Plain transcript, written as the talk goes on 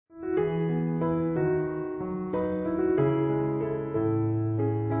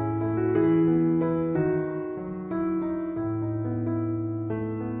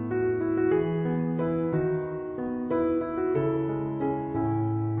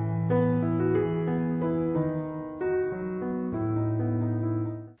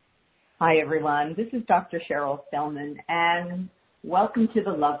Hi, everyone. This is Dr. Cheryl Spellman, and welcome to the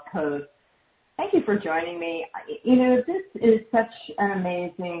Love Code. Thank you for joining me. This is such an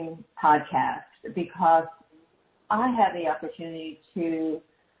amazing podcast because I have the opportunity to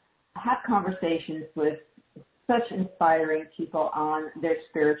have conversations with such inspiring people on their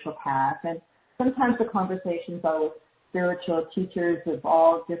spiritual path. And sometimes the conversations are with spiritual teachers of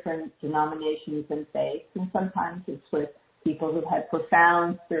all different denominations and faiths, and sometimes it's with people who've had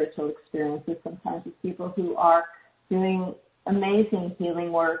profound spiritual experiences. Sometimes it's people who are doing amazing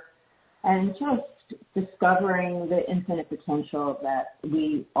healing work and just discovering the infinite potential that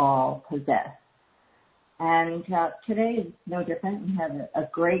we all possess. And today is no different. We have a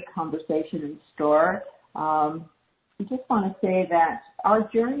great conversation in store. I just want to say that our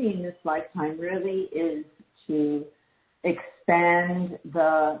journey in this lifetime really is to expand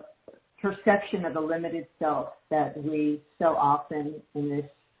the perception of a limited self that we so often in this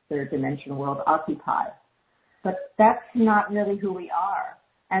third dimensional world occupy. But that's not really who we are.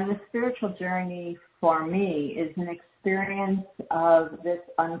 And the spiritual journey for me is an experience of this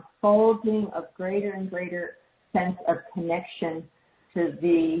unfolding of greater and greater sense of connection to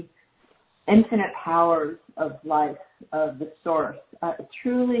the infinite powers of life, of the source,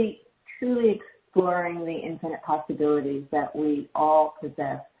 truly exploring the infinite possibilities that we all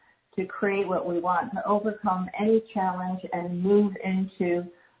possess to create what we want, to overcome any challenge and move into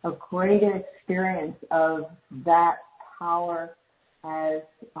a greater experience of that power as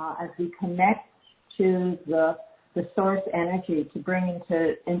we connect to the source energy to bring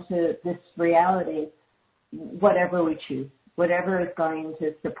into this reality whatever we choose, whatever is going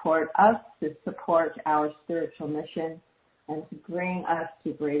to support us, to support our spiritual mission, and to bring us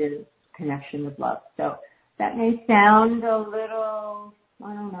to greater connection with love. So that may sound a little,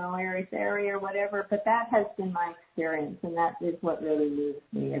 airy-fairy or whatever, but that has been my experience, and that is what really moves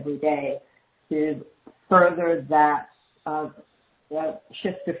me every day to further that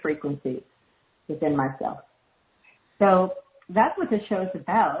shift of frequency within myself. So that's what the show is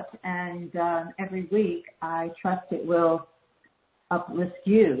about, and every week I trust it will uplift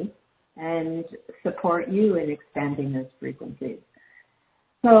you and support you in expanding those frequencies.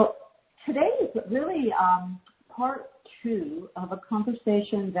 So today is really part 2 of a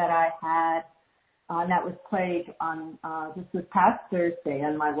conversation that I had that was played on this past Thursday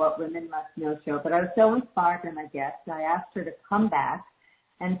on my What Women Must Know show. But I was so inspired by my guest, I asked her to come back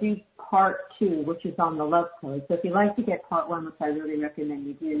and do part 2, which is on the Love Code. So if you'd like to get part 1, which I really recommend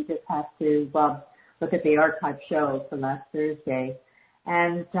you do, you just have to look at the archive show for last Thursday.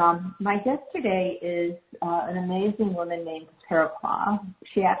 And my guest today is an amazing woman named Peruquois.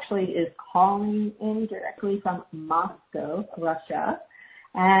 She actually is calling in directly from Moscow, Russia.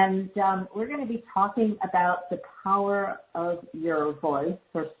 And we're going to be talking about the power of your voice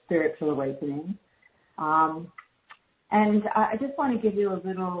for spiritual awakening. And I just want to give you a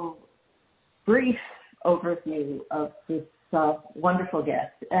little brief overview of this wonderful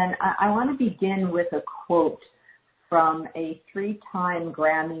guest. And I want to begin with a quote from a 3-time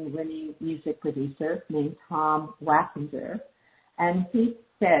Grammy-winning music producer named Tom Wappinger. And he's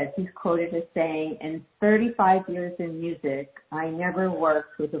quoted as saying, "In 35 years in music, I never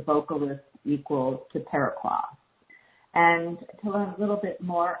worked with a vocalist equal to Peruquois." And to learn a little bit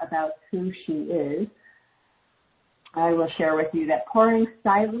more about who she is, I will share with you that pouring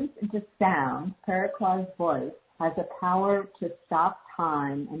silence into sound, Peruquois' voice has a power to stop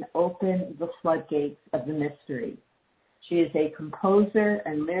time and open the floodgates of the mystery. She is a composer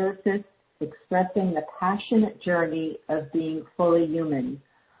and lyricist expressing the passionate journey of being fully human,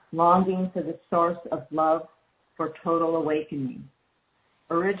 longing for the source of love for total awakening.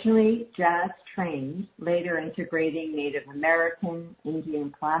 Originally jazz trained, later integrating Native American,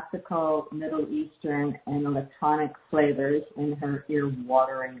 Indian classical, Middle Eastern, and electronic flavors in her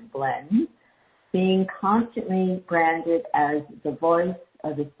ear-watering blend, being constantly branded as the voice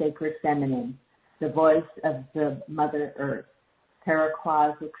of the sacred feminine, the voice of the Mother Earth.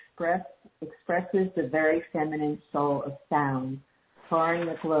 Peruquois expresses the very feminine soul of sound. Touring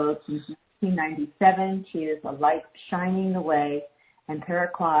the globe since 1997, she is a light shining the way, and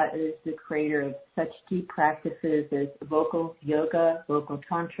Peruquois is the creator of such deep practices as vocal yoga, vocal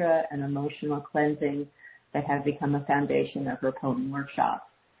tantra, and emotional cleansing that have become a foundation of her potent workshops.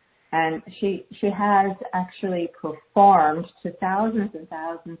 And she has actually performed to thousands and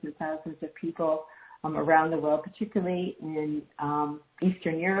thousands and thousands of people around the world, particularly in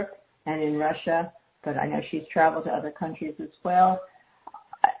Eastern Europe and in Russia, but I know she's traveled to other countries as well.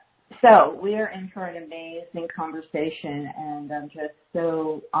 So we are in for an amazing conversation, and I'm just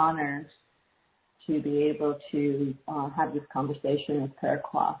so honored to be able to have this conversation with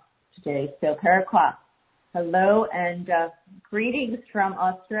Peruquois. today. So Peruquois, hello and greetings from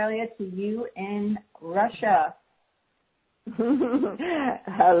Australia to you in Russia.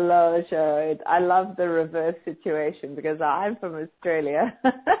 Hello, Cheryl. I love the reverse situation because I'm from Australia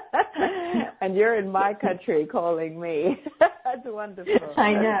and you're in my country calling me. That's wonderful.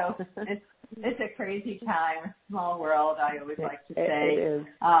 I know. It's a crazy time, small world, I always like to say. It is.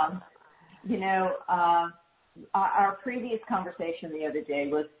 Our previous conversation the other day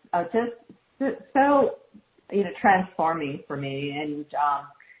was just so, transforming for me. And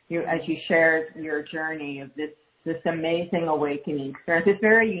as you shared your journey of this amazing awakening experience, this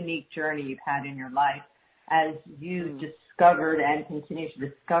very unique journey you've had in your life as you discovered and continue to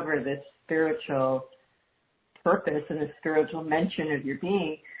discover this spiritual purpose and the spiritual mention of your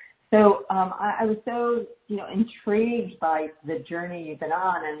being. So I was so, intrigued by the journey you've been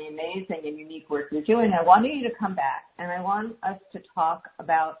on and the amazing and unique work you're doing. I wanted you to come back, and I want us to talk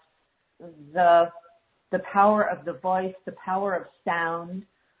about the power of the voice, the power of sound,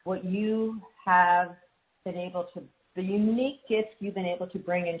 what you have been able to, the unique gifts you've been able to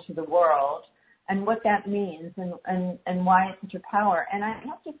bring into the world, and what that means, and why it's such a power. And I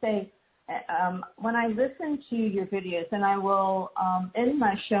have to say, when I listen to your videos, and I will, in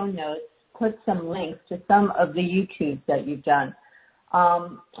my show notes, put some links to some of the YouTubes that you've done.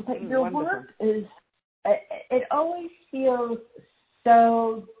 But your work is, it always feels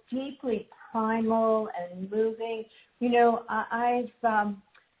so deeply primal and moving. I've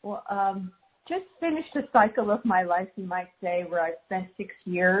just finished a cycle of my life, you might say, where I've spent 6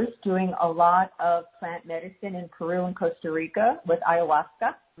 years doing a lot of plant medicine in Peru and Costa Rica with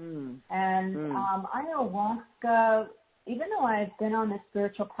ayahuasca. And ayahuasca, even though I've been on this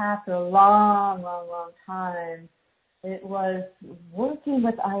spiritual path for a long, long, long time, it was working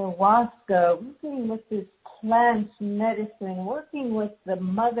with ayahuasca, working with this plant medicine, working with the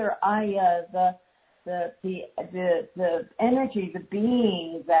Mother Aya, the energy, the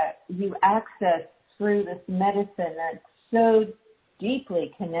being that you access through this medicine that so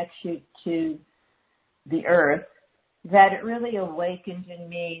deeply connects you to the earth, that it really awakened in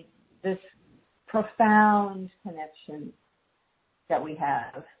me this profound connection that we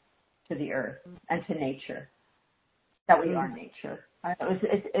have to the earth and to nature, that we are nature.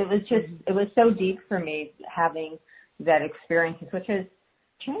 It was so deep for me having that experience, which has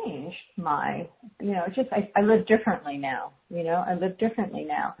changed my, I live differently now,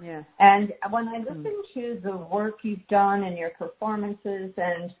 Yeah. And when I listen to the work you've done and your performances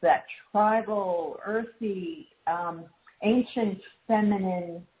and that tribal, earthy, ancient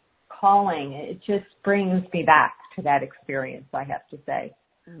feminine calling, it just brings me back to that experience, I have to say.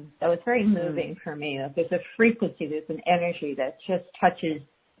 So it's very moving for me. There's a frequency, there's an energy that just touches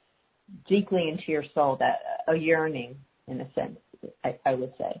deeply into your soul, that a yearning, in a sense, I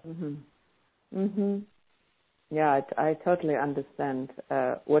would say. Yeah, I totally understand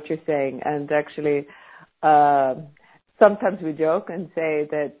what you're saying. And actually, sometimes we joke and say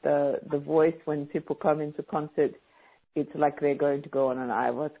that the voice, when people come into concert, it's like they're going to go on an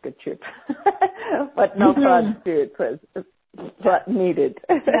ayahuasca trip. But no plant spirits was but needed.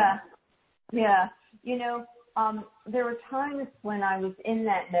 Yeah. There were times when I was in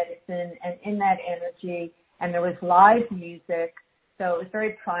that medicine and in that energy, and there was live music. So it was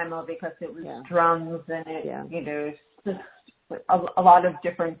very primal because it was drums and just a lot of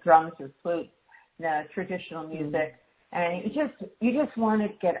different drums or flutes, traditional music. And you just wanted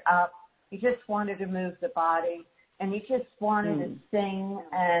to get up. You just wanted to move the body, and you just wanted to sing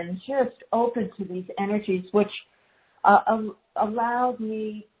and just open to these energies, which allowed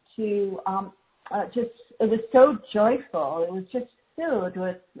me to it was so joyful. It was just filled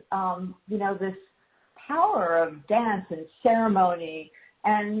with, this power of dance and ceremony,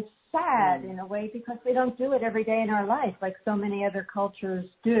 and sad in a way because we don't do it every day in our life like so many other cultures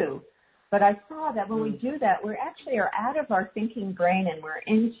do. But I saw that when we do that, we actually are out of our thinking brain and we're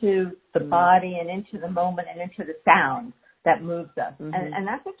into the body and into the moment and into the sound that moves us. And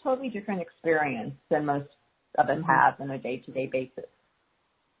that's a totally different experience than most of us have on a day-to-day basis.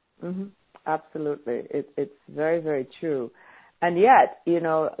 Absolutely. It's very, very true. And yet,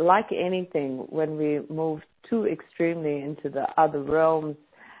 like anything, when we move too extremely into the other realms,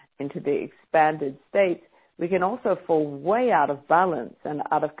 into the expanded state, we can also fall way out of balance and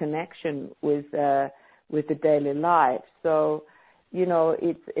out of connection with the daily life. So,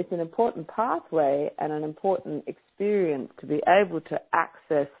 it's an important pathway and an important experience to be able to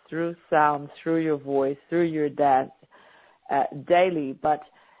access through sound, through your voice, through your dance daily. But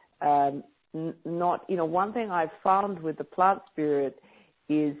not, one thing I've found with the plant spirit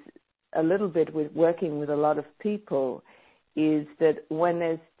is a little bit with working with a lot of people is that when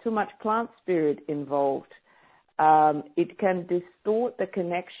there's too much plant spirit involved, it can distort the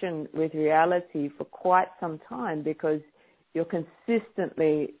connection with reality for quite some time, because you're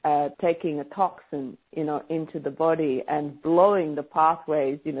consistently taking a toxin, into the body and blowing the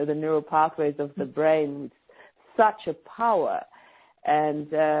pathways, the neural pathways of the brain with such a power.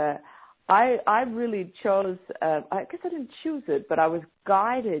 And I really chose, I guess I didn't choose it, but I was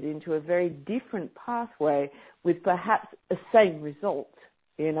guided into a very different pathway with perhaps the same result,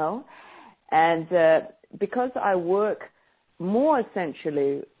 And because I work more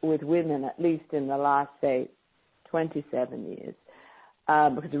essentially with women, at least in the last, say, 27 years,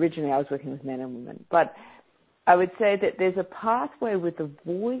 because originally I was working with men and women. But I would say that there's a pathway with the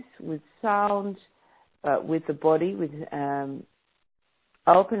voice, with sound, with the body, with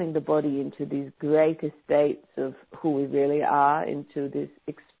opening the body into these greater states of who we really are, into this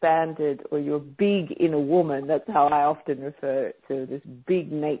expanded, or your big inner woman. That's how I often refer to this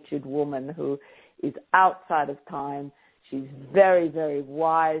big natured woman who is outside of time. She's very, very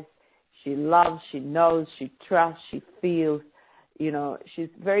wise. She loves, she knows, she trusts, she feels, she's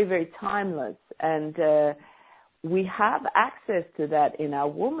very, very timeless. And we have access to that in our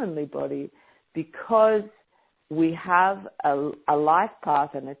womanly body because we have a life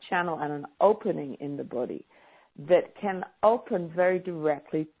path and a channel and an opening in the body that can open very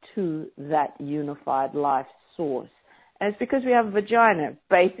directly to that unified life source. And it's because we have a vagina,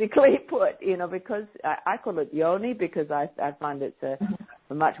 basically put, because I call it yoni because I find it's a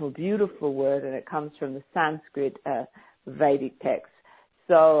much more beautiful word, and it comes from the Sanskrit Vedic text.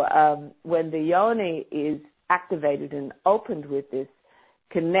 So when the yoni is activated and opened with this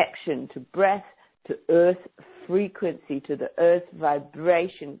connection to breath, to earth frequency, to the earth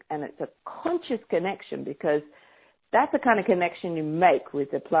vibration, and it's a conscious connection, because that's the kind of connection you make with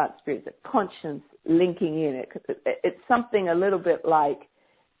the plant spirits, a conscience linking in. It's something a little bit like,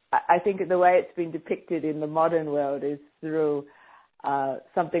 I think the way it's been depicted in the modern world is through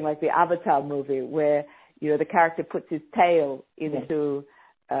something like the Avatar movie, where, the character puts his tail into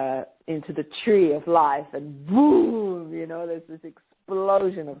the tree of life, and boom, there's this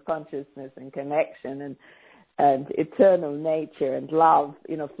explosion of consciousness and connection and eternal nature and love,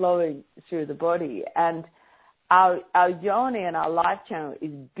 flowing through the body. And our yoni and our life channel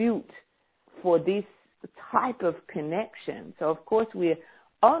is built for this type of connection. So, of course, we're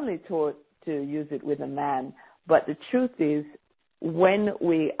only taught to use it with a man, but the truth is, when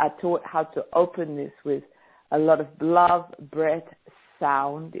we are taught how to open this with a lot of love, breath,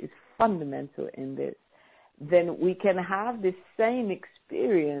 sound is fundamental in this, then we can have this same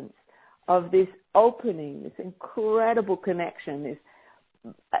experience of this opening, this incredible connection, this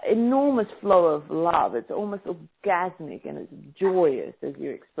enormous flow of love. It's almost orgasmic and it's joyous, as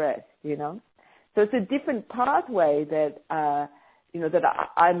you expressed, So it's a different pathway that, that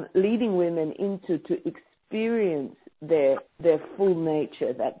I'm leading women into, to experience their full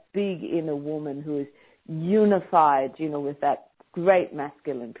nature, that big inner woman who is unified, with that great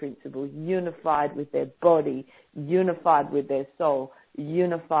masculine principle, unified with their body, unified with their soul,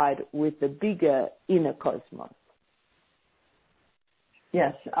 unified with the bigger inner cosmos.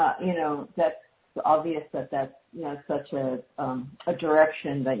 Yes, that's obvious that's such a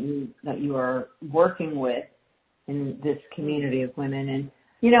direction that you are working with in this community of women. And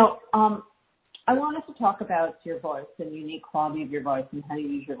I wanted to talk about your voice and the unique quality of your voice and how you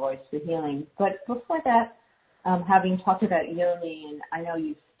use your voice for healing. But before that, having talked about yoni, and I know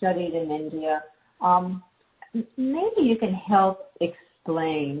you've studied in India, maybe you can help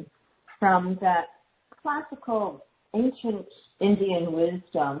explain from that classical ancient Indian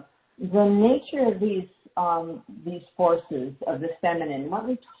wisdom the nature of these forces of the feminine. When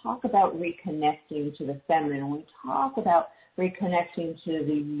we talk about reconnecting to the feminine, when we talk about reconnecting to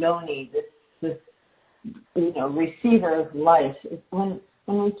the yoni, this receiver of life, when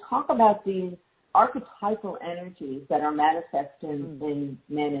we talk about these archetypal energies that are manifest in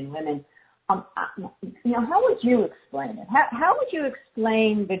men and women, how would you explain it? How would you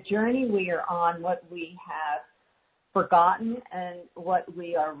explain the journey we are on, what we have forgotten, and what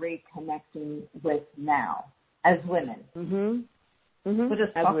we are reconnecting with now as women? We'll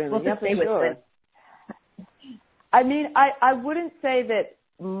just as talk, women, we'll just stay with sure. this. I mean, I wouldn't say that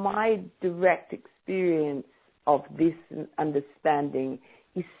my direct experience of this understanding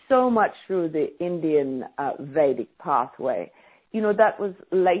is so much through the Indian Vedic pathway. That was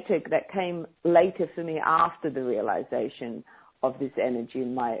later, that came later for me after the realization of this energy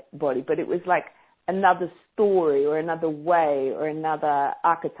in my body. But it was like another story or another way or another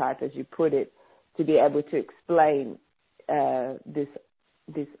archetype, as you put it, to be able to explain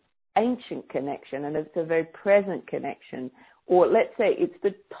this ancient connection, and it's a very present connection. Or let's say it's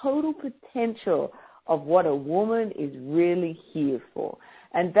the total potential of what a woman is really here for.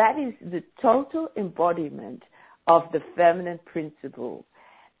 And that is the total embodiment of the feminine principle.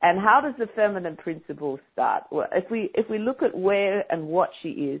 And how does the feminine principle start? Well, if we look at where and what she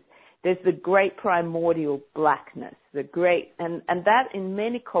is, there's the great primordial blackness, and that in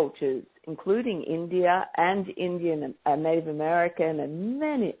many cultures, including India and Indian and Native American and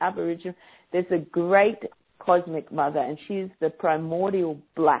many Aboriginal, there's a great cosmic mother, and she's the primordial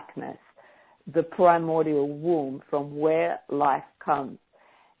blackness, the primordial womb from where life comes.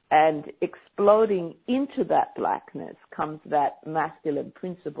 And exploding into that blackness comes that masculine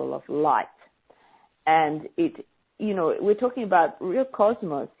principle of light. And we're talking about real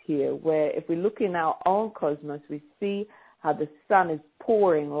cosmos here, where if we look in our own cosmos, we see how the sun is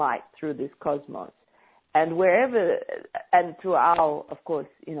pouring light through this cosmos. And through our, of course,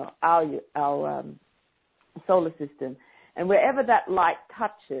 our solar system. And wherever that light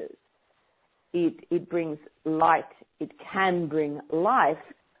touches, it brings light. It can bring life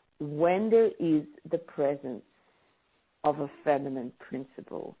when there is the presence of a feminine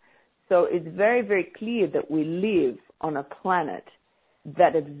principle. So it's very, very clear that we live on a planet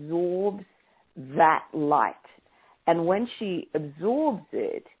that absorbs that light. And when she absorbs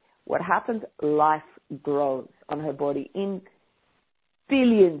it, what happens? Life grows on her body in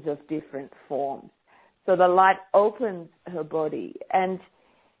billions of different forms. So the light opens her body. And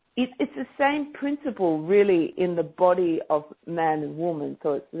it's the same principle really in the body of man and woman.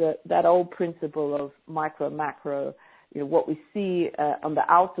 So it's that old principle of micro, macro. What we see on the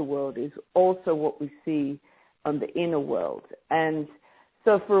outer world is also what we see on the inner world. And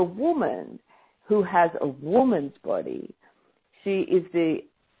so for a woman who has a woman's body, she is the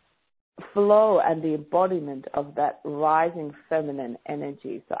flow and the embodiment of that rising feminine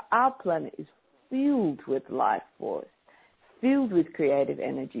energy. So our planet is filled with life force, filled with creative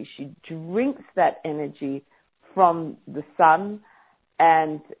energy. She drinks that energy from the sun,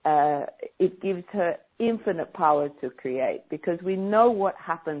 and it gives her infinite power to create, because we know what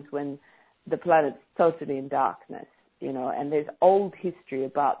happens when the planet's totally in darkness, and there's old history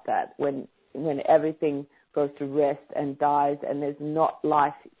about that, when everything goes to rest and dies and there's not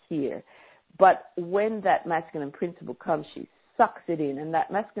life here. But when that masculine principle comes, she sucks it in, and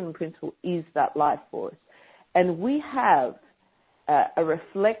that masculine principle is that life force. And we have a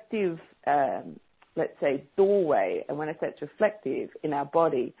reflective, let's say, doorway. And when I say it's reflective in our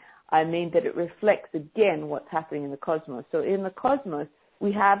body, I mean that it reflects again what's happening in the cosmos. So in the cosmos,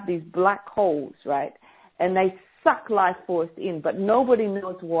 we have these black holes, right? And they suck life force in, but nobody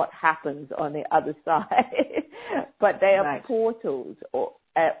knows what happens on the other side. But they are right. Portals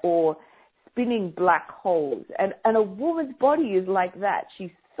or spinning black holes. And a woman's body is like that.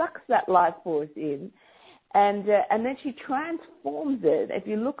 She sucks that life force in, and then she transforms it. If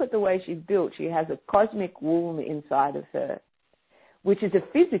you look at the way she's built, she has a cosmic womb inside of her, which is a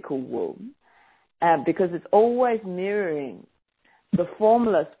physical womb, because it's always mirroring the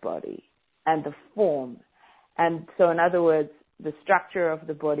formless body and the form. And so, in other words, the structure of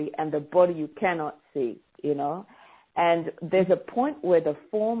the body and the body you cannot see, And there's a point where the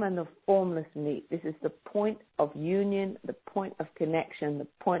form and the formless meet. This is the point of union, the point of connection, the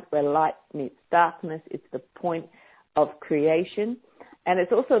point where light meets darkness. It's the point of creation. And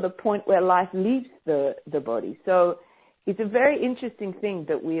it's also the point where life leaves the body. So it's a very interesting thing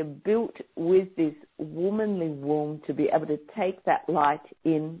that we are built with this womanly womb to be able to take that light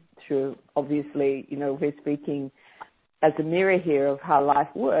in through, obviously, we're speaking as a mirror here of how life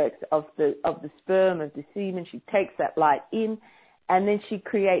works, of the sperm, of the semen. She takes that light in, and then she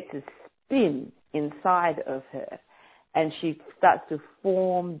creates a spin inside of her, and she starts to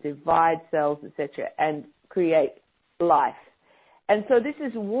form, divide cells, etc., and create life. And so this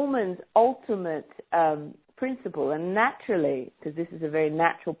is woman's ultimate principle, and naturally, because this is a very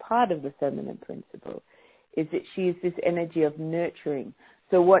natural part of the feminine principle, is that she is this energy of nurturing.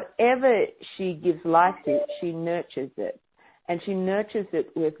 So whatever she gives life to, she nurtures it. And she nurtures it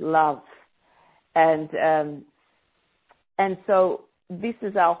with love. And so this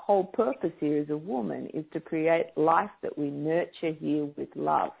is our whole purpose here as a woman, is to create life that we nurture here with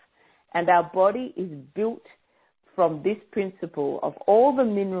love. And our body is built from this principle of all the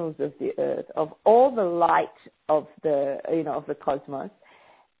minerals of the earth, of all the light of the, of the cosmos.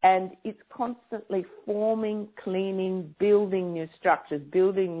 And it's constantly forming, cleaning, building new structures,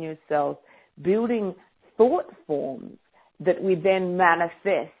 building new cells, building thought forms that we then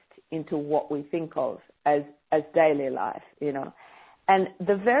manifest into what we think of as daily life, And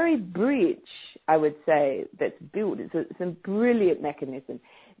the very bridge, I would say, that's built, it's a brilliant mechanism.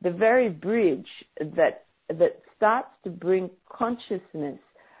 The very bridge that starts to bring consciousness,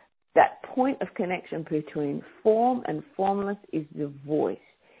 that point of connection between form and formless, is the voice,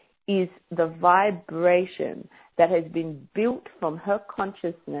 is the vibration that has been built from her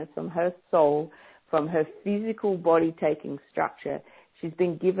consciousness, from her soul, from her physical body taking structure. She's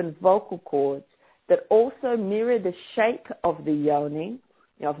been given vocal cords that also mirror the shape of the yoni,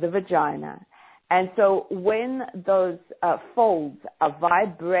 of the vagina. And so when those folds are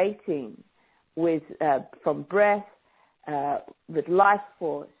vibrating with from breath, with life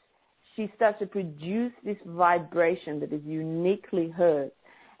force, she starts to produce this vibration that is uniquely hers.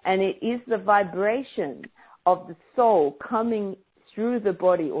 And it is the vibration of the soul coming through the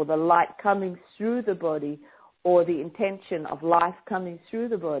body, or the light coming through the body, or the intention of life coming through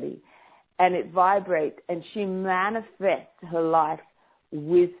the body. And it vibrates, and she manifests her life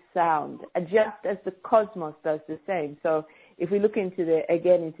with sound, just as the cosmos does the same. So if we look into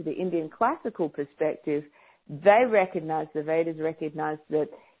the Indian classical perspective, they recognize, the Vedas recognize that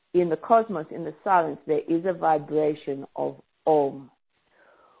in the cosmos, in the silence, there is a vibration of Om.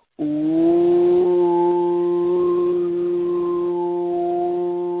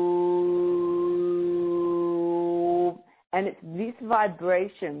 And it's this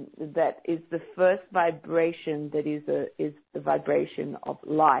vibration that is the first vibration that is the vibration of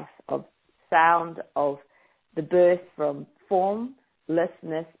life, of sound, of the birth from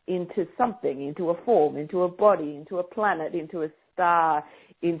formlessness into something, into a form, into a body, into a planet, into a star,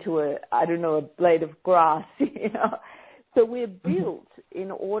 into a blade of grass, So we're built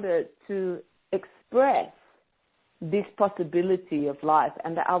in order to express this possibility of life,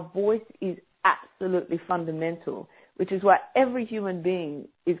 and that our voice is absolutely fundamental, which is why every human being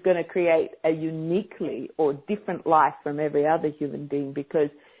is going to create a uniquely or different life from every other human being, because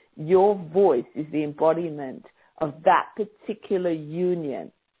your voice is the embodiment of that particular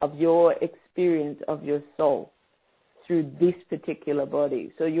union of your experience of your soul through this particular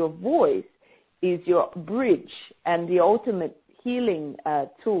body. So your voice is your bridge and the ultimate healing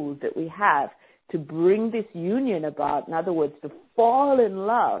tool that we have to bring this union about. In other words, to fall in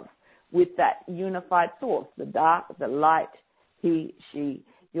love with that unified source, the dark, the light, he, she.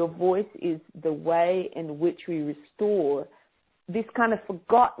 Your voice is the way in which we restore this kind of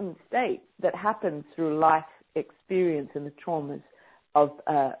forgotten state that happens through life experience and the traumas of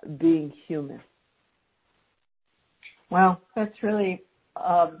being human. Well, that's really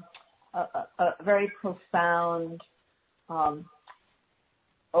a very profound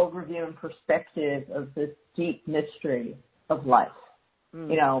overview and perspective of this deep mystery of life.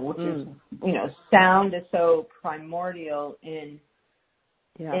 Which is, sound is so primordial in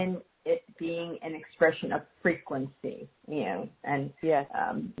it being an expression of frequency, and this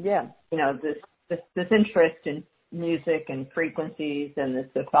interest in music and frequencies and the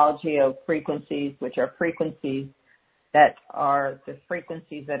psychology of frequencies, which are frequencies that are the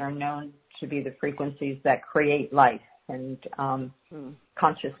frequencies that are known to be the frequencies that create life and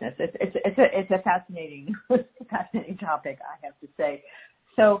consciousness. It's a fascinating topic, I have to say.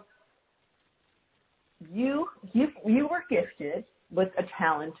 So you were gifted with a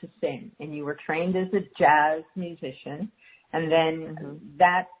talent to sing, and you were trained as a jazz musician, and then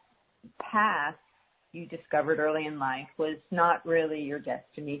that path you discovered early in life was not really your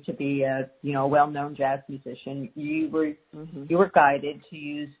destiny to be a well-known jazz musician. You were guided to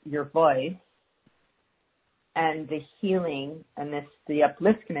use your voice and the healing and the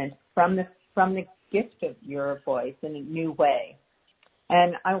upliftment from the gift of your voice in a new way.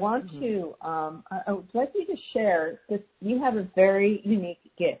 And I want to, I would like you to share this. You have a very unique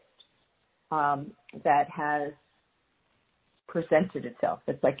gift that has presented itself.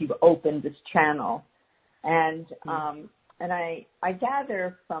 It's like you've opened this channel. And I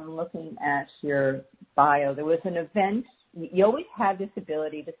gather from looking at your bio, there was an event. You always had this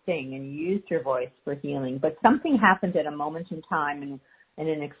ability to sing, and you used your voice for healing. But something happened at a moment in time, and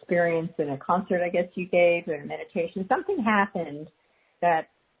an experience in a concert, I guess you gave, or a meditation. Something happened that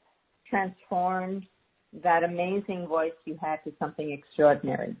transformed that amazing voice you had to something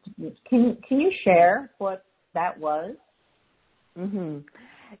extraordinary. Can you share what that was?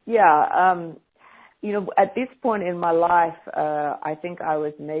 At this point in my life, I think I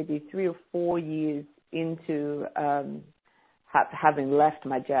was maybe 3 or 4 years into having left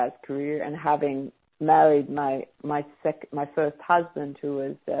my jazz career and having married my first husband, who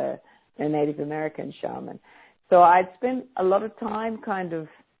was a Native American shaman. So I'd spent a lot of time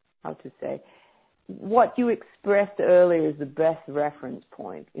what you expressed earlier is the best reference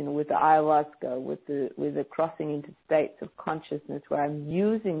point, with the ayahuasca, with the crossing into states of consciousness where I'm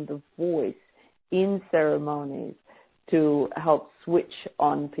using the voice in ceremonies to help switch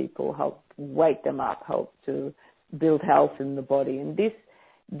on people, help wake them up, help to build health in the body. And this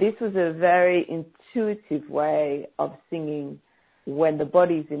was a very intuitive way of singing when the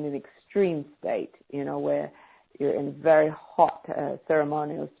body's in an extreme state, where you're in a very hot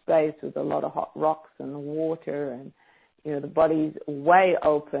ceremonial space with a lot of hot rocks and water, and the body's way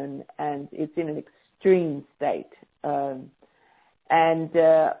open and it's in an extreme state.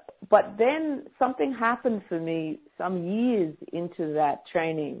 But then something happened for me some years into that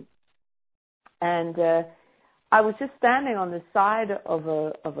training, and I was just standing on the side of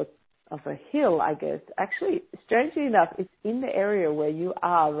a hill, I guess. Actually, strangely enough, it's in the area where you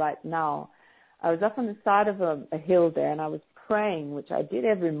are right now. I was up on the side of a hill there, and I was praying, which I did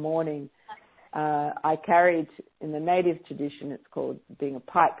every morning. I carried, in the native tradition, it's called being a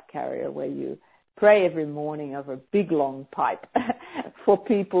pipe carrier, where you pray every morning over a big, long pipe for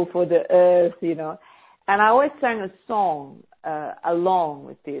people, for the earth, And I always sang a song along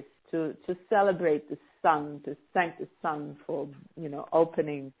with this to celebrate the sun, to thank the sun for,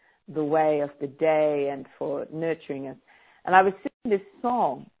 opening the way of the day and for nurturing us. And I was singing this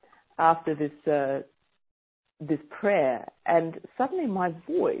song after this prayer, and suddenly my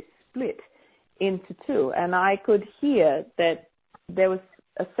voice split into two, and I could hear that there was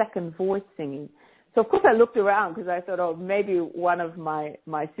a second voice singing. So of course I looked around because I thought, oh, maybe one of my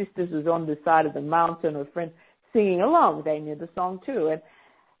sisters was on the side of the mountain, or friends singing along. They knew the song too. And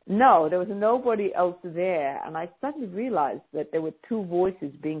no, there was nobody else there. And I suddenly realized that there were two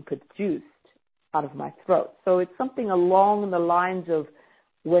voices being produced out of my throat. So it's something along the lines of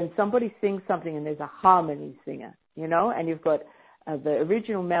when somebody sings something and there's a harmony singer, and you've got the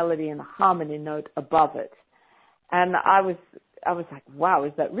original melody and a harmony note above it. And I was like, wow,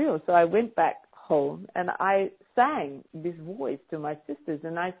 is that real? So I went back home and I sang this voice to my sisters,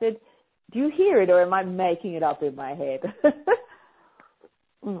 and I said, do you hear it, or am I making it up in my head?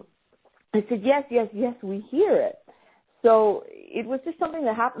 I said, yes, we hear it. So it was just something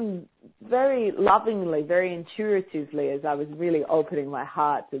that happened very lovingly, very intuitively, as I was really opening my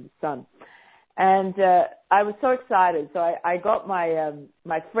heart to the sun. And I was so excited. So I got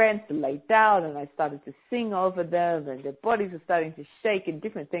my friends to lay down, and I started to sing over them, and their bodies were starting to shake, and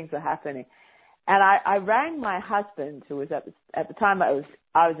different things were happening. And I rang my husband, who was at the time I was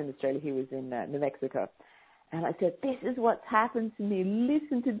in Australia, he was in New Mexico. And I said, this is what's happened to me.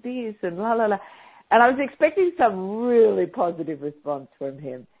 Listen to this, and la, la, la. And I was expecting some really positive response from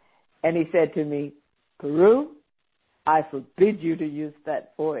him. And he said to me, Peru, I forbid you to use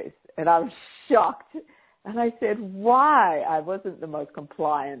that voice. And I was shocked. And I said, why? I wasn't the most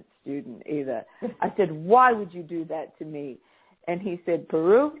compliant student either. I said, why would you do that to me? And he said,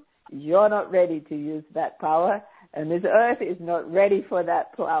 Peru, you're not ready to use that power, and this earth is not ready for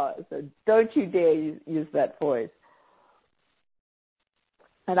that power. So don't you dare use that voice.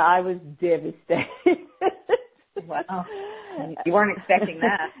 And I was devastated. Wow. You weren't expecting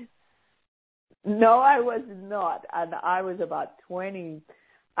that. No, I was not. And I was about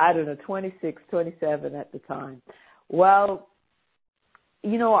 26, 27 at the time. Well,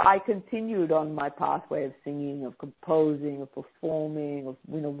 I continued on my pathway of singing, of composing, of performing, of,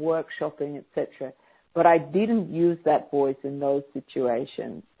 workshopping, etc. But I didn't use that voice in those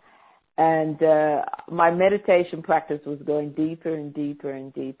situations. And my meditation practice was going deeper and deeper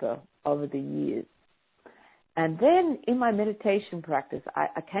and deeper over the years. And then in my meditation practice,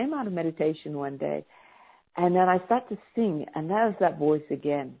 I came out of meditation one day, and then I started to sing, and there was that voice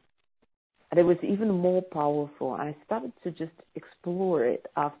again. And it was even more powerful. And I started to just explore it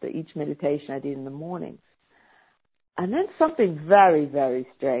after each meditation I did in the mornings. And then something very, very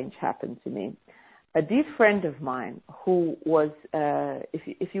strange happened to me. A dear friend of mine who was,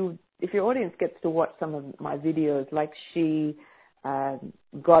 if your audience gets to watch some of my videos, like she,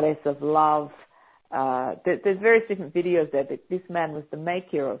 Goddess of Love, there's various different videos there that this man was the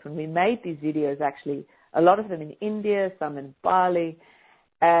maker of. And we made these videos actually, a lot of them in India, some in Bali.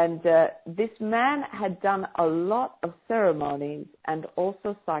 And this man had done a lot of ceremonies and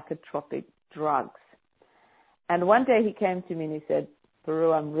also psychotropic drugs. And one day he came to me and he said,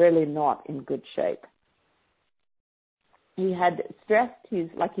 Peru, I'm really not in good shape. He had stressed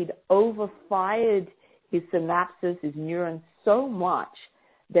he'd overfired his synapses, his neurons so much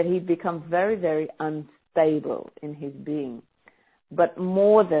that he'd become very, very unstable in his being. But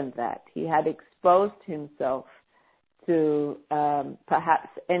more than that, he had exposed himself to perhaps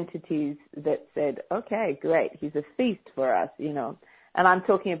entities that said, okay, great, he's a feast for us, And I'm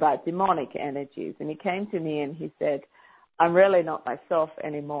talking about demonic energies. And he came to me and he said, I'm really not myself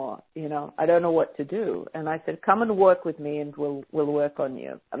anymore. I don't know what to do. And I said, come and work with me and we'll work on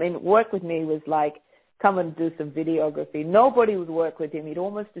you. I mean, work with me was like, come and do some videography. Nobody would work with him. He'd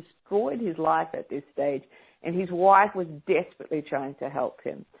almost destroyed his life at this stage. And his wife was desperately trying to help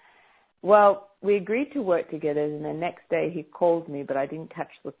him. Well, we agreed to work together, and the next day he called me, but I didn't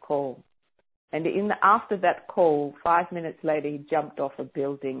catch the call. And after that call, 5 minutes later, he jumped off a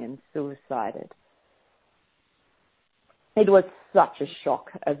building and suicided. It was such a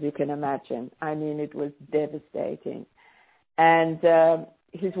shock, as you can imagine. I mean, it was devastating. And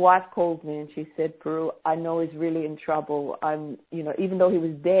his wife called me and she said, Peru, I know he's really in trouble. Even though he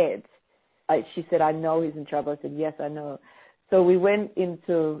was dead, she said, I know he's in trouble. I said, yes, I know. So me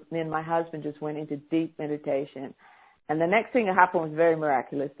and my husband just went into deep meditation. And the next thing that happened was very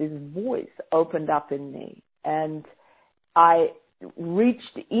miraculous. This voice opened up in me. And I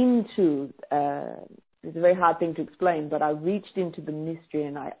reached into, it's a very hard thing to explain, but I reached into the mystery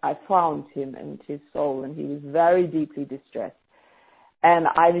and I found him and his soul. And he was very deeply distressed. And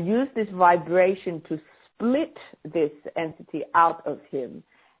I used this vibration to split this entity out of him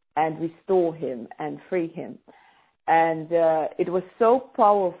and restore him and free him. And it was so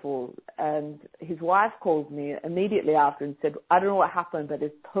powerful. And his wife called me immediately after and said, I don't know what happened, but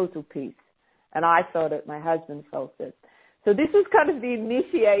it's total peace. And I felt it. My husband felt it. So this was kind of the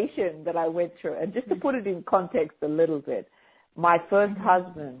initiation that I went through. And just to put it in context a little bit, my first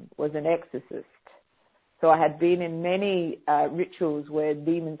husband was an exorcist. So I had been in many rituals where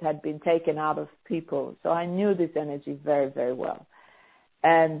demons had been taken out of people. So I knew this energy very, very well.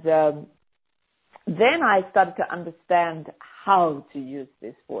 And then I started to understand how to use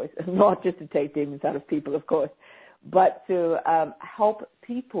this voice, not just to take demons out of people, of course, but to help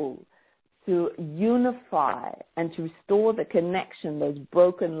people to unify and to restore the connection, those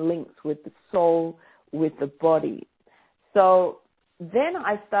broken links with the soul, with the body. So then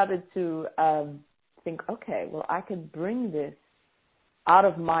I started to think, okay, well, I can bring this out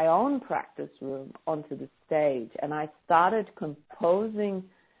of my own practice room onto the stage. And I started composing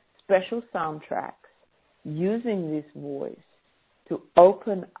special soundtracks using this voice to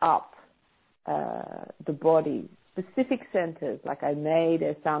open up the body, specific centers. Like I made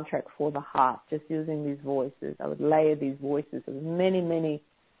a soundtrack for the heart just using these voices. I would layer these voices of many, many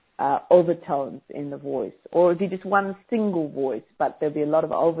overtones in the voice. Or it'd be just one single voice, but there'd be a lot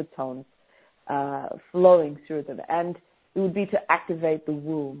of overtones flowing through them. And it would be to activate the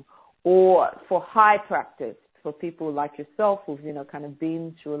womb. Or for high practice, for people like yourself who've, kind of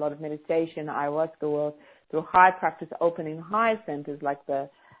been through a lot of meditation, ayahuasca world, through high practice, opening high centers like the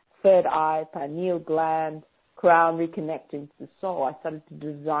third eye, pineal gland, crown, reconnecting to the soul. I started to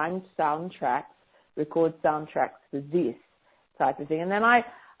design soundtracks, record soundtracks for this type of thing. And then I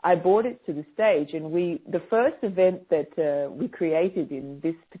brought it to the stage, and the first event that we created in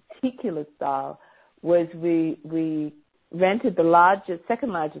this particular style was we rented the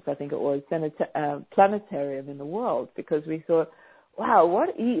second largest, I think it was, planetarium in the world, because we thought, wow, what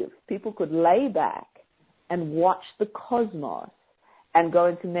if people could lay back and watch the cosmos and go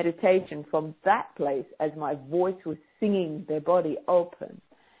into meditation from that place as my voice was singing their body open.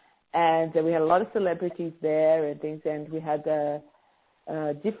 And we had a lot of celebrities there and things, and we had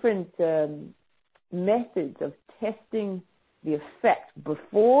different methods of testing the effect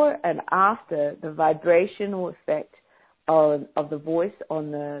before and after, the vibrational effect of the voice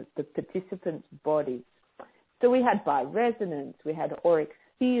on the participant's body. So we had bioresonance, we had auric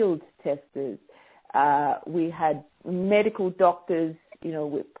field testers, we had medical doctors,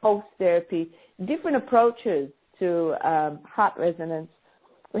 with pulse therapy, different approaches to heart resonance.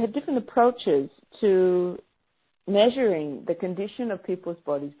 We had different approaches to measuring the condition of people's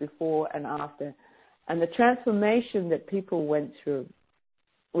bodies before and after. And the transformation that people went through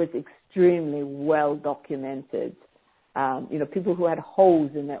was extremely well documented. People who had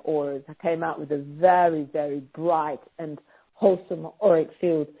holes in their auras came out with a very, very bright and wholesome auric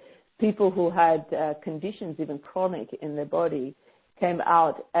field. People who had conditions, even chronic, in their body came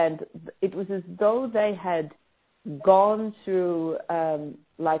out, and it was as though they had gone through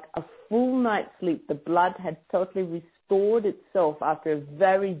like a full night's sleep. The blood had totally restored itself after a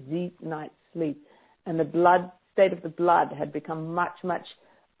very deep night's sleep, and the state of the blood had become much, much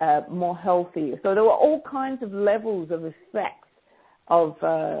more healthy. So there were all kinds of levels of effects of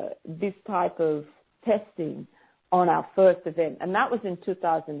this type of testing on our first event, and that was in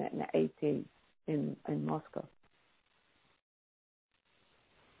 2018 in Moscow.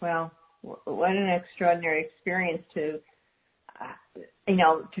 Well, what an extraordinary experience to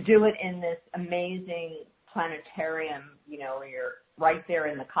do it in this amazing planetarium, you know, where you're right there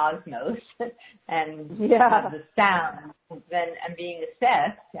in the cosmos and have the sound, and being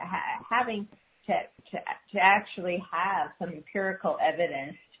assessed, having to actually have some empirical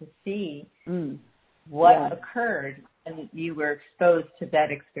evidence to see what occurred, and you were exposed to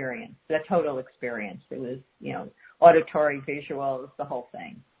that experience, the total experience. It was, you know, auditory, visuals, the whole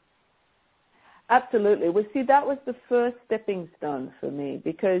thing. Absolutely. Well, see, that was the first stepping stone for me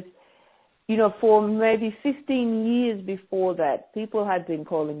because, you know, for maybe 15 years before that, people had been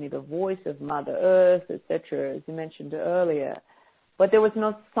calling me the voice of Mother Earth, etc., as you mentioned earlier. But there was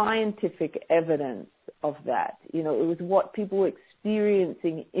no scientific evidence of that. You know, it was what people were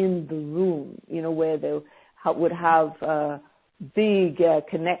experiencing in the room, you know, where they would have big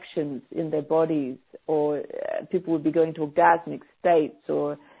connections in their bodies, or people would be going to orgasmic states,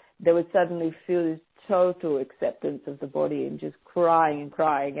 or they would suddenly feel this total acceptance of the body and just crying and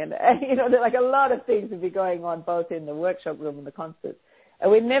crying. And, you know, like a lot of things would be going on both in the workshop room and the concert.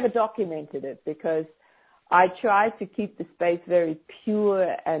 And we never documented it because I tried to keep the space very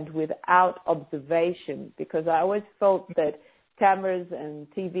pure and without observation, because I always felt that cameras and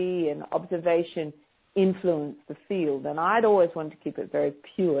TV and observation influence the field. And I'd always wanted to keep it very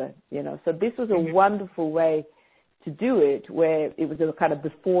pure, you know. So this was a wonderful way to do it, where it was a kind of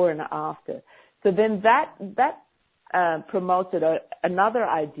before and after. So then that promoted another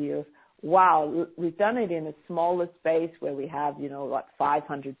idea of, wow, we've done it in a smaller space where we have, you know, like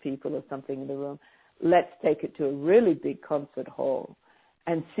 500 people or something in the room. Let's take it to a really big concert hall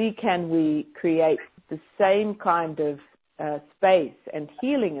and see, can we create the same kind of space and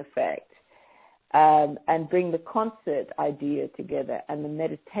healing effect, and bring the concert idea together and the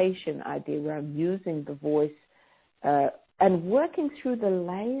meditation idea, where I'm using the voice and working through the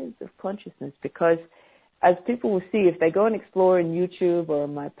layers of consciousness. Because as people will see, if they go and explore in YouTube or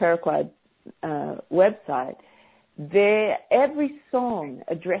my Peruquois website, every song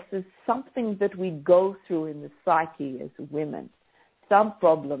addresses something that we go through in the psyche as women. Some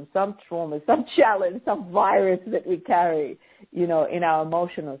problem, some trauma, some challenge, some virus that we carry, you know, in our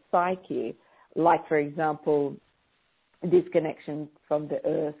emotional psyche. Like, for example, disconnection from the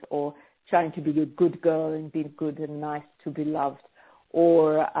earth, or trying to be a good girl and be good and nice to be loved,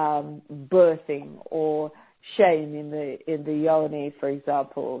 or birthing, or shame in the yoni, for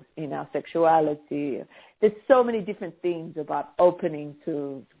example, in our sexuality. There's so many different things about opening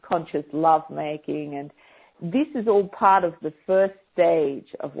to conscious love making, and this is all part of the first stage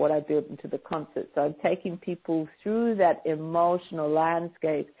of what I built into the concert. So I'm taking people through that emotional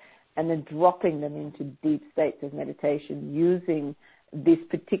landscape and then dropping them into deep states of meditation using these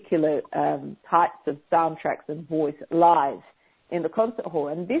particular types of soundtracks and voice live in the concert hall.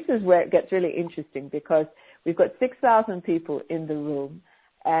 And this is where it gets really interesting, because we've got 6,000 people in the room,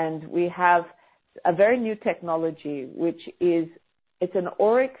 and we have a very new technology, which is, it's an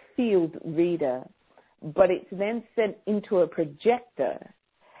auric field reader, but it's then sent into a projector.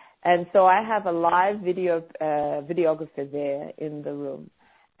 And so I have a live videographer there in the room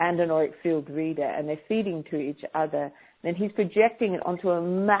and an auric field reader, and they're feeding to each other. Then he's projecting it onto a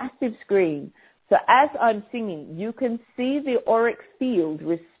massive screen. So as I'm singing, you can see the auric field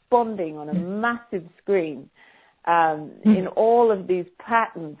responding on a massive screen in all of these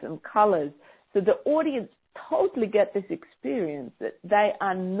patterns and colors. So the audience totally get this experience that they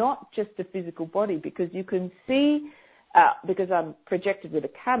are not just a physical body, because you can see, because I'm projected with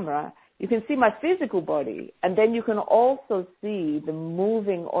a camera, you can see my physical body, and then you can also see the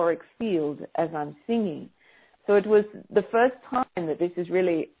moving auric field as I'm singing. So it was the first time that this is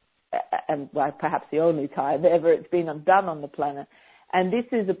really, and well, perhaps the only time ever it's been done on the planet. And this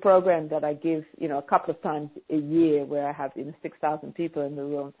is a program that I give, you know, a couple of times a year, where I have, you know, 6,000 people in the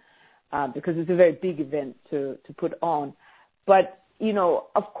room, because it's a very big event to put on. But, you know,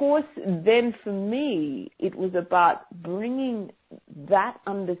 of course, then for me, it was about bringing that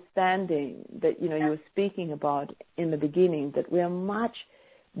understanding that, you know, you were speaking about in the beginning, that we are much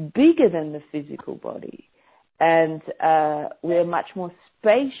bigger than the physical body. And we are much more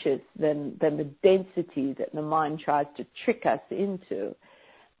spacious than the density that the mind tries to trick us into.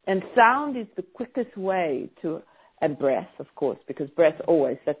 And sound is the quickest way to, and breath, of course, because breath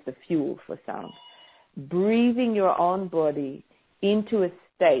always sets the fuel for sound. Breathing your own body into a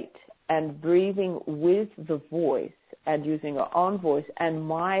state and breathing with the voice and using your own voice and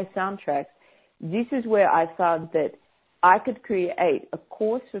my soundtracks, this is where I found that I could create a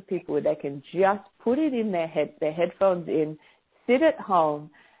course for people where they can just put it in their head, their headphones in, sit at home,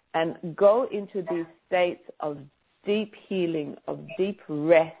 and go into these states of deep healing, of deep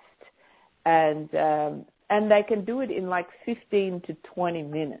rest, and they can do it in like 15 to 20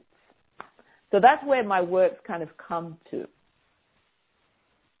 minutes. So that's where my work's kind of come to.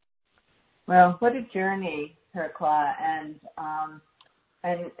 Well, what a journey, Peruquois, and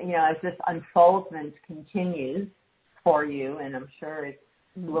you know, as this unfoldment continues for you, and I'm sure it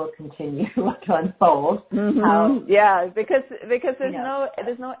will continue to unfold. Mm-hmm. Yeah, because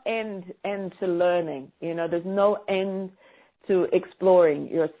there's no end to learning. You know, there's no end to exploring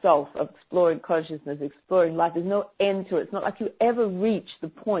yourself, exploring consciousness, exploring life. There's no end to it. It's not like you ever reach the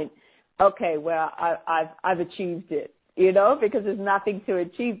point, okay, where I've achieved it, you know, because there's nothing to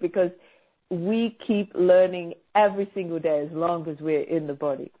achieve, because we keep learning every single day as long as we're in the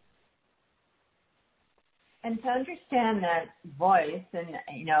body. And to understand that voice, and,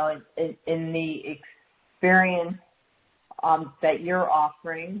 you know, in the experience that you're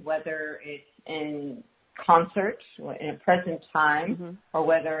offering, whether it's in concert in a present time, or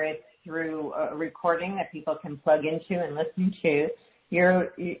whether it's through a recording that people can plug into and listen to,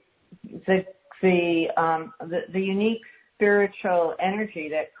 the unique spiritual energy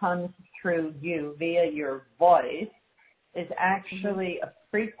that comes through you via your voice is actually a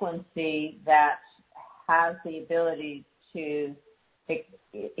frequency that has the ability to,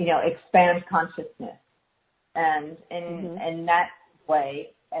 you know, expand consciousness. And in that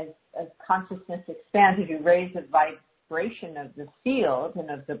way, as consciousness expands, if you raise the vibration of the field and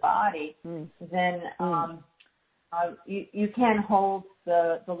of the body, then you can hold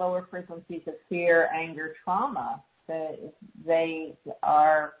the lower frequencies of fear, anger, trauma. They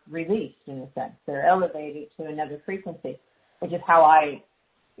are released, in a sense. They're elevated to another frequency, which is how I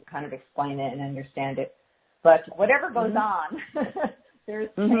kind of explain it and understand it. But whatever goes on, there's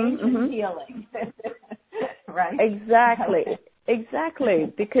change and healing. Right?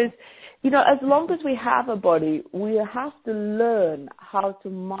 Exactly. Because, you know, as long as we have a body, we have to learn how to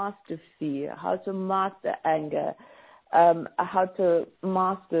master fear, how to master anger, how to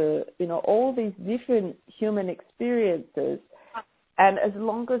master, you know, all these different human experiences. And as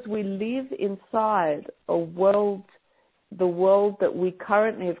long as we live inside a world, the world that we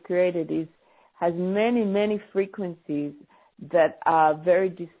currently have created has many, many frequencies that are very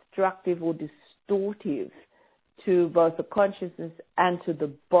destructive or distortive to both the consciousness and to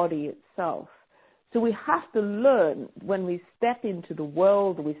the body itself. So we have to learn, when we step into the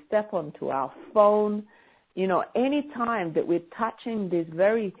world, we step onto our phone, you know, any time that we're touching the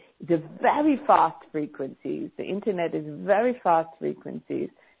very fast frequencies. The internet is very fast frequencies,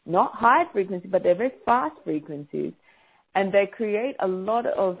 not high frequencies, but they're very fast frequencies. And they create a lot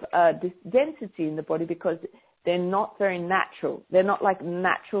of density in the body because they're not very natural. They're not like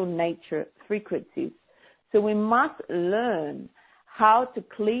natural nature frequencies. So we must learn how to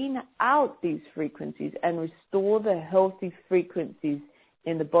clean out these frequencies and restore the healthy frequencies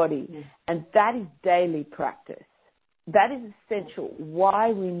in the body. And that is daily practice. That is essential.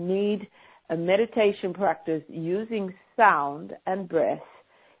 Why we need a meditation practice using sound and breath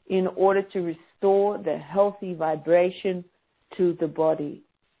in order to restore the healthy vibration to the body.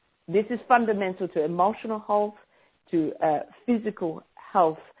 This is fundamental to emotional health, to physical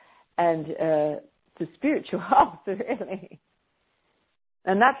health, and to spiritual health, really.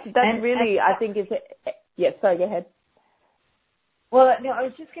 And that's really, I think, is it. Yes, sorry, go ahead. Well, no, I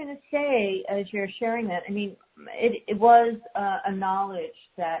was just going to say, as you're sharing that, I mean, it was a knowledge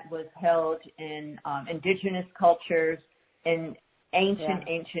that was held in indigenous cultures, in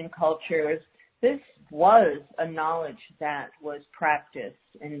ancient cultures. This was a knowledge that was practiced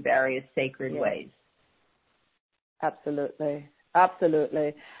in various sacred ways. Absolutely.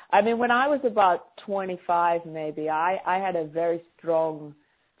 I mean, when I was about 25, maybe, I had a very strong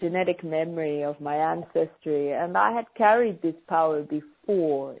genetic memory of my ancestry, and I had carried this power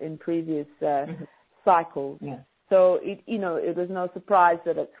before in previous cycles. Yeah. So it was no surprise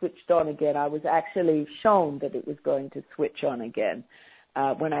that it switched on again. I was actually shown that it was going to switch on again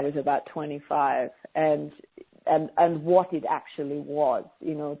when I was about 25, and what it actually was.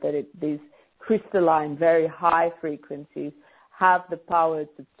 You know, that these crystalline, very high frequencies have the power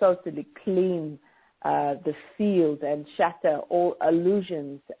to totally clean the field and shatter all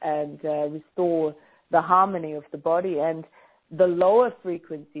illusions and restore the harmony of the body. And the lower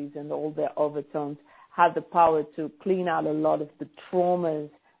frequencies and all their overtones have the power to clean out a lot of the traumas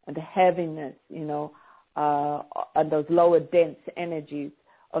and the heaviness, and those lower dense energies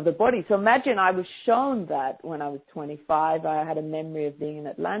of the body. So imagine I was shown that when I was 25. I had a memory of being in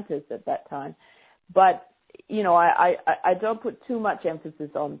Atlantis at that time. But I don't put too much emphasis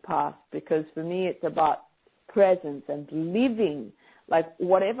on past, because for me it's about presence and living. Like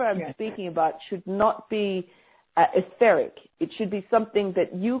whatever I'm speaking about should not be etheric. It should be something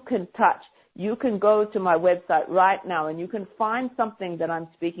that you can touch, you can go to my website right now and you can find something that I'm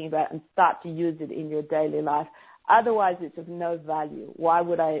speaking about and start to use it in your daily life. Otherwise, it's of no value. Why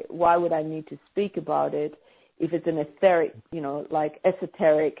would I need to speak about it if it's an etheric, like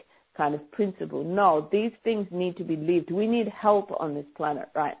esoteric kind of principle? No, these things need to be lived. We need help on this planet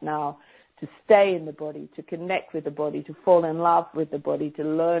right now to stay in the body, to connect with the body, to fall in love with the body, to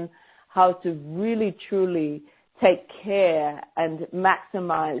learn how to really, truly take care and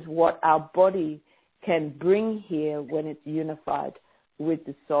maximize what our body can bring here when it's unified with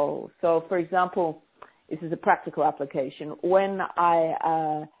the soul. So, for example, this is a practical application. When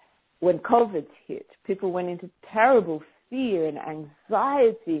COVID hit, people went into terrible fear and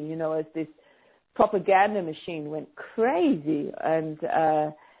anxiety, as this propaganda machine went crazy. And,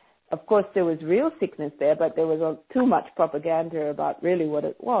 of course, there was real sickness there, but there was too much propaganda about really what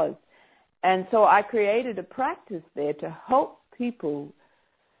it was. And so I created a practice there to help people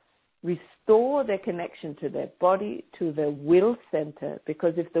restore their connection to their body, to their will center,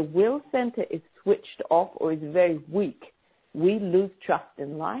 because if the will center is switched off or is very weak, we lose trust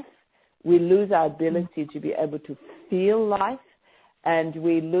in life, we lose our ability to be able to feel life, and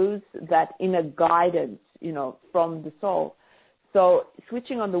we lose that inner guidance, from the soul. So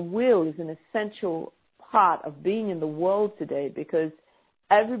switching on the will is an essential part of being in the world today, because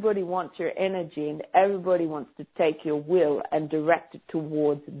everybody wants your energy and everybody wants to take your will and direct it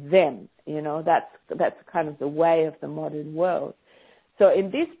towards them. That's kind of the way of the modern world. So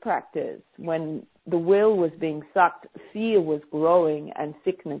in this practice, when the will was being sucked, fear was growing and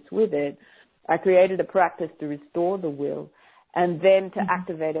sickness with it, I created a practice to restore the will and then to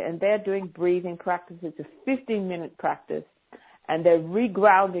activate it. And they're doing breathing practices. It's a 15-minute practice. And they're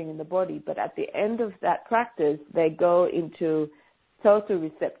regrounding in the body. But at the end of that practice, they go into total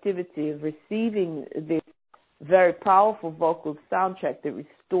receptivity of receiving this very powerful vocal soundtrack that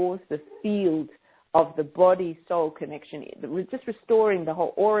restores the field of the body-soul connection. We're just restoring the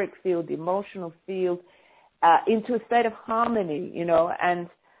whole auric field, the emotional field, into a state of harmony, And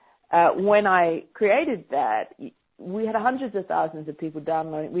when I created that, we had hundreds of thousands of people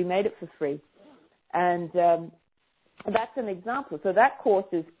download it. We made it for free. And that's an example. So that course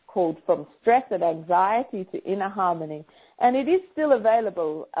is called From Stress and Anxiety to Inner Harmony. And it is still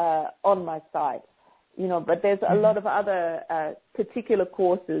available on my site, but there's a lot of other particular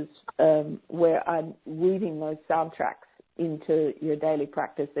courses where I'm weaving those soundtracks into your daily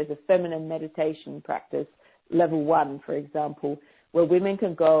practice. There's a feminine meditation practice, level 1, for example, where women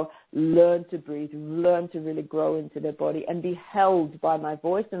can go learn to breathe, learn to really grow into their body and be held by my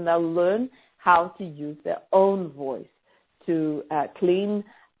voice, and they'll learn how to use their own voice to clean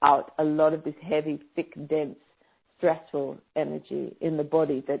out a lot of this heavy, thick, dense, stressful energy in the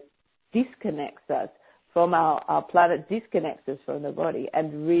body that disconnects us from our planet, disconnects us from the body,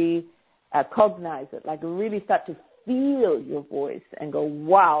 and recognize it, like really start to feel your voice and go,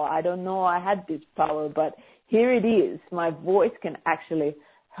 wow, I don't know I had this power, but here it is. My voice can actually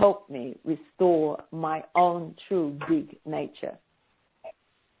help me restore my own true big nature.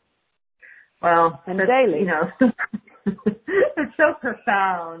 Well, and daily. It's so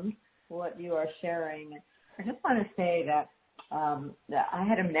profound what you are sharing. I just want to say that I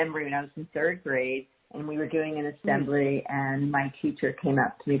had a memory when I was in 3rd grade, and we were doing an assembly, and my teacher came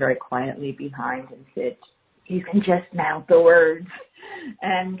up to me very quietly behind and said, "You can just mouth the words."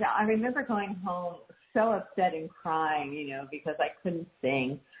 And I remember going home so upset and crying, because I couldn't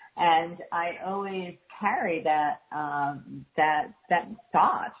sing. And I always carry that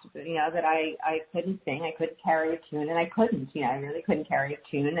thought, that I couldn't sing, I couldn't carry a tune, and I couldn't, I really couldn't carry a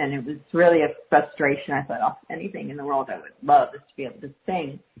tune, and it was really a frustration. I thought, anything in the world I would love is to be able to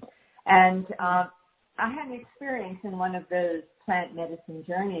sing. And I had an experience in one of those plant medicine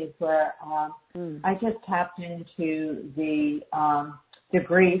journeys where I just tapped into the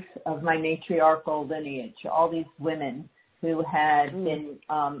grief of my matriarchal lineage, all these women who had been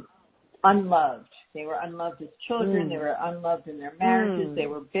unloved. They were unloved as children. They were unloved in their marriages. They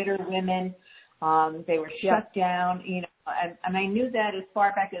were bitter women. They were shut down, and I knew that as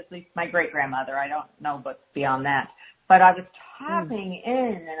far back as at least my great-grandmother. I don't know what's beyond that. But I was tapping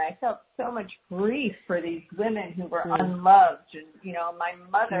in, and I felt so much grief for these women who were unloved, and, my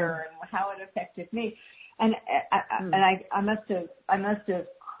mother and how it affected me. And I must have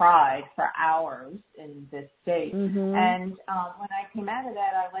cried for hours in this state. And when I came out of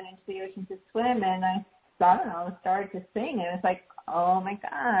that, I went into the ocean to swim, and I started to sing, and it's like, oh my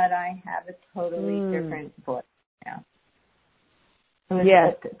God, I have a totally different voice now.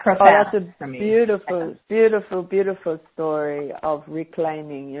 Yes, profound that's a for me. beautiful, beautiful, beautiful story of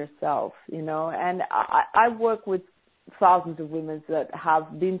reclaiming yourself, And I work with thousands of women that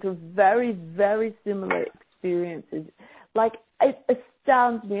have been through very, very similar experiences. Like, it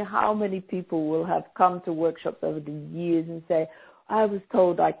astounds me how many people will have come to workshops over the years and say, I was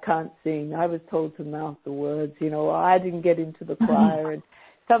told I can't sing. I was told to mouth the words, or I didn't get into the choir. And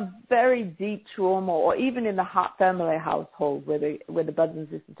some very deep trauma, or even in the family household where the brothers and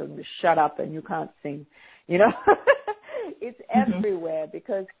sisters told them to shut up and you can't sing. It's everywhere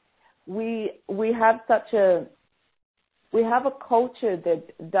because we have a culture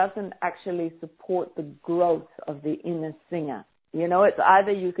that doesn't actually support the growth of the inner singer. It's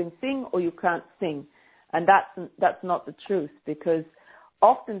either you can sing or you can't sing. And that's not the truth, because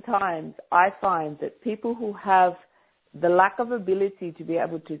oftentimes I find that people who have the lack of ability to be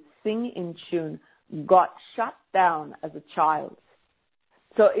able to sing in tune got shut down as a child.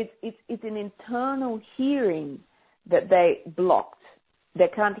 So it's an internal hearing that they blocked. They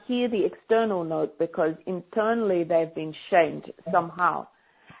can't hear the external note because internally they've been shamed somehow.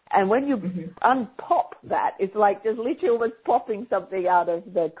 And when you unpop that, it's like just literally almost popping something out of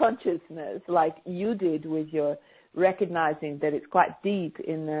the consciousness, like you did with your recognizing that it's quite deep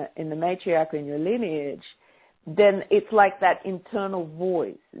in the matriarch in your lineage. Then it's like that internal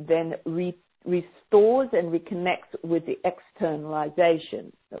voice then restores and reconnects with the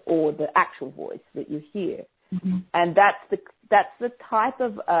externalization or the actual voice that you hear. Mm-hmm. And that's the type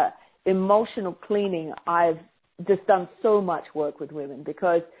of emotional cleaning. I've just done so much work with women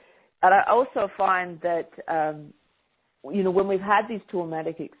because, and I also find that, when we've had these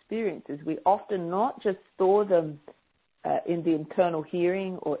traumatic experiences, we often not just store them in the internal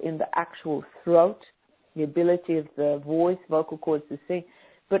hearing or in the actual throat, the ability of the voice, vocal cords to sing,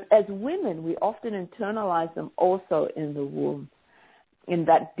 but as women, we often internalize them also in the womb, in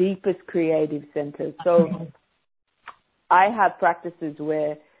that deepest creative center. So I have practices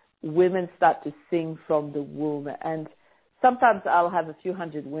where women start to sing from the womb, and sometimes I'll have a few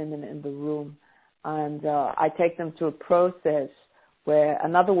hundred women in the room, and I take them through a process where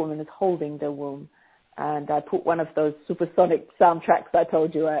another woman is holding their womb, and I put one of those supersonic soundtracks I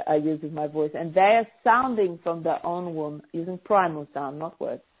told you I use with my voice, and they are sounding from their own womb using primal sound, not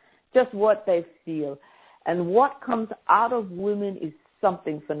words, just what they feel. And what comes out of women is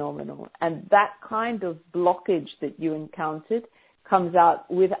something phenomenal. And that kind of blockage that you encountered comes out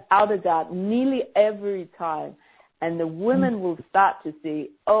without a doubt nearly every time. And the women will start to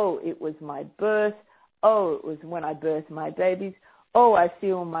see, oh, it was my birth. Oh, it was when I birthed my babies. Oh, I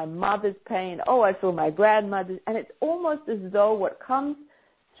feel my mother's pain. Oh, I feel my grandmother's. And it's almost as though what comes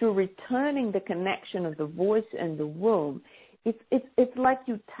through returning the connection of the voice and the womb, it's like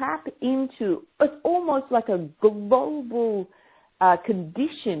you tap into, it's almost like a global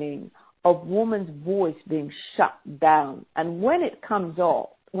conditioning of woman's voice being shut down. And when it comes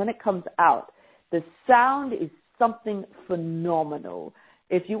out, the sound is something phenomenal.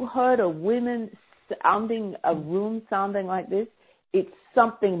 If you heard a woman a room sounding like this, it's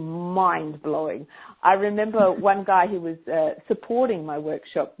something mind-blowing. I remember one guy who was supporting my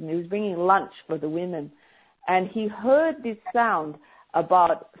workshop, and he was bringing lunch for the women, and he heard this sound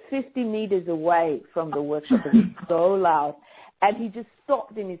about 50 meters away from the workshop. It was so loud. And he just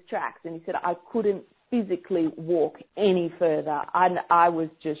stopped in his tracks, and he said, I couldn't physically walk any further. And I was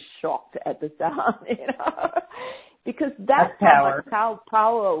just shocked at the sound, because that's how much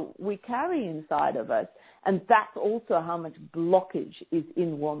power we carry inside of us. And that's also how much blockage is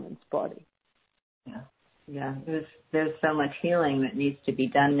in woman's body. Yeah. There's so much healing that needs to be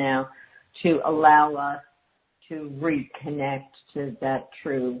done now to allow us to reconnect to that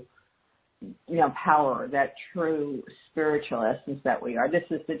true, power, that true spiritual essence that we are. This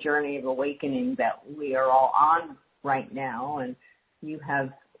is the journey of awakening that we are all on right now, and you have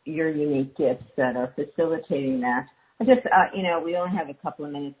your unique gifts that are facilitating that. I just, we only have a couple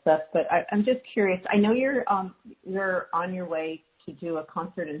of minutes left, but I'm just curious. I know you're on your way to do a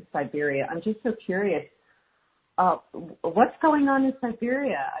concert in Siberia. I'm just so curious. What's going on in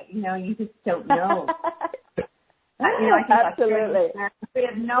Siberia? You just don't know. Absolutely. We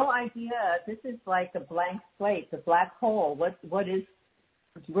have no idea. This is like a blank slate, a black hole.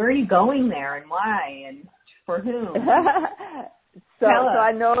 Where are you going there, and why, and for whom? So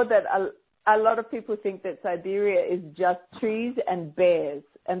I know that a lot of people think that Siberia is just trees and bears,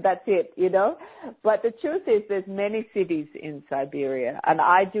 and that's it, But the truth is there's many cities in Siberia, and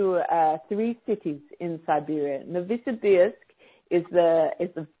I do 3 cities in Siberia. Novosibirsk is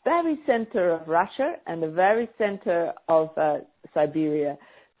the very center of Russia and the very center of Siberia.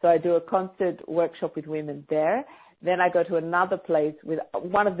 So I do a concert workshop with women there. Then I go to another place with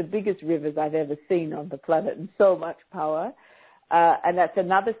one of the biggest rivers I've ever seen on the planet and so much power. and that's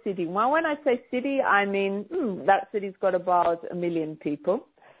another city. Well, when I say city, I mean that city's got about 1 million people.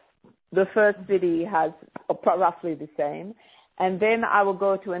 The first city has roughly the same. And then I will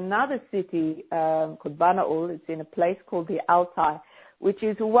go to another city called Banaul. It's in a place called the Altai, which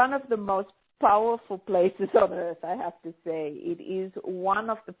is one of the most powerful places on earth, I have to say. It is one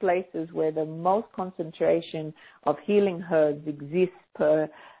of the places where the most concentration of healing herbs exists per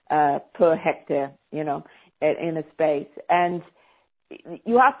hectare, in a space. And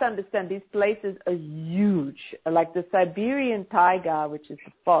you have to understand these places are huge. Like the Siberian taiga, which is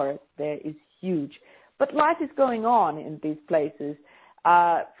the forest there, is huge. But life is going on in these places.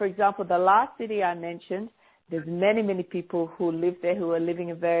 For example, the last city I mentioned, there's many, many people who live there who are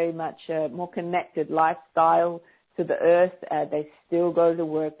living a very much more connected lifestyle to the earth. They still go to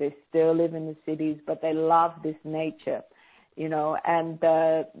work. They still live in the cities, but they love this nature, And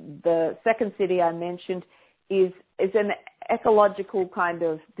the second city I mentioned is an ecological kind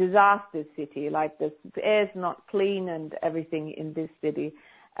of disaster city. Like the air's not clean and everything in this city.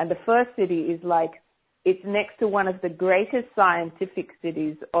 And the first city is like, it's next to one of the greatest scientific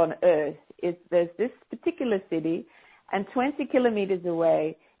cities on earth. There's this particular city, and 20 kilometers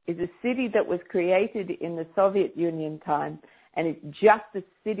away is a city that was created in the Soviet Union time, and it's just a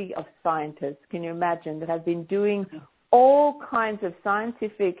city of scientists. Can you imagine? That have been doing all kinds of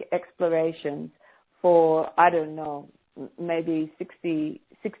scientific explorations for, I don't know, maybe 60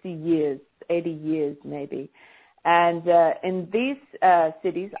 years, 80 years maybe. And in these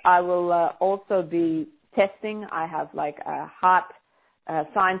cities, I will also be testing. I have like heart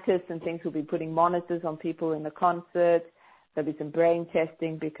scientists and things who'll be putting monitors on people in the concert. There'll be some brain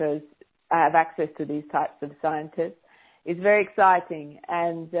testing because I have access to these types of scientists. It's very exciting,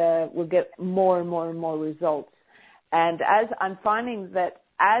 and we'll get more and more and more results. And as I'm finding that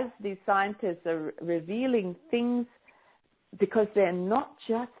as these scientists are revealing things, because they're not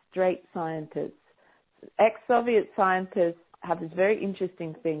just straight scientists, ex-Soviet scientists have this very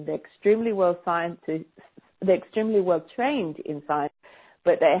interesting thing. They're extremely well trained in science,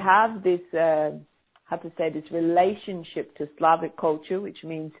 but they have this, this relationship to Slavic culture, which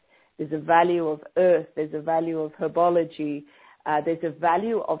means there's a value of earth, there's a value of herbology, there's a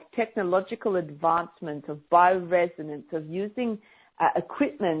value of technological advancement, of bioresonance, of using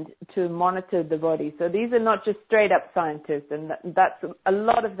equipment to monitor the body. So these are not just straight up scientists, and that's a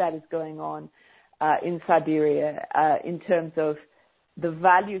lot of that is going on in Siberia in terms of the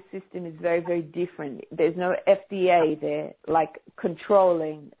value system is very, very different. There's no FDA there, like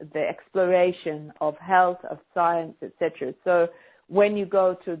controlling the exploration of health, of science, etc. So when you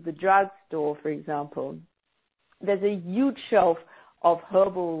go to the drugstore, for example, there's a huge shelf of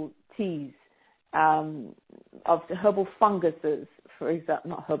herbal teas, of herbal funguses, for example,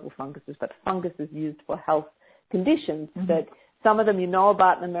 not herbal funguses, but funguses used for health conditions that some of them you know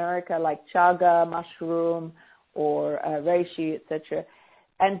about in America, like chaga mushroom or reishi, etc.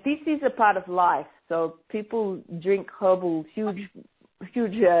 And this is a part of life. So people drink huge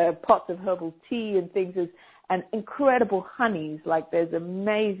pots of herbal tea and things, and incredible honeys. Like there's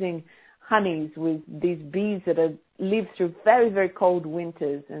amazing honeys with these bees that live through very, very cold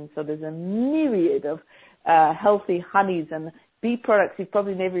winters. And so there's a myriad of healthy honeys and bee products you've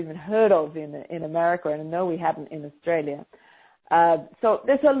probably never even heard of in America, and I know we haven't in Australia. So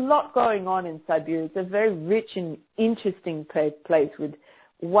there's a lot going on in Siberia. It's a very rich and interesting place with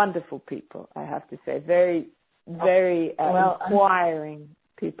wonderful people, I have to say. Very, very inquiring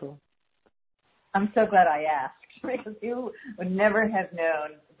people. I'm so glad I asked, because you would never have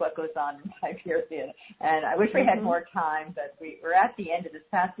known what goes on in Siberia. And I wish we had more time, but we're at the end of this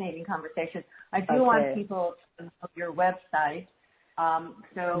fascinating conversation. I do want people to know your website.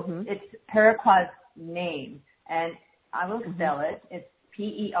 It's Peruquois' name, and I will spell it. It's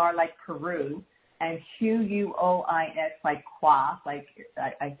P-E-R like Peru, and Q-U-O-I-S like Qua, like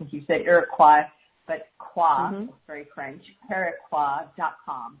I think you said Iroquois, but Qua, it's very French,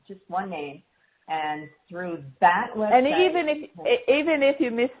 Peruquois.com, just one name. And through that website... And even if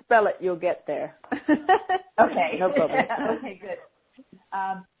you misspell it, you'll get there. Okay. No problem. Okay, good.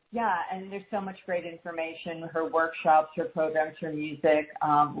 And there's so much great information, her workshops, her programs, her music.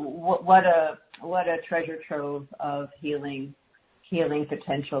 What a treasure trove of healing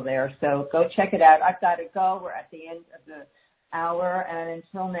potential there. So go check it out. I've got to go. We're at the end of the hour. And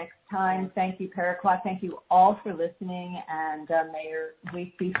until next time, thank you, Peruquois. Thank you all for listening. And may your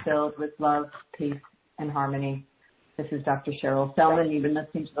week be filled with love, peace, and harmony. This is Dr. Cheryl Selman. You've been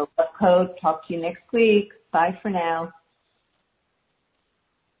listening to The Love Code. Talk to you next week. Bye for now.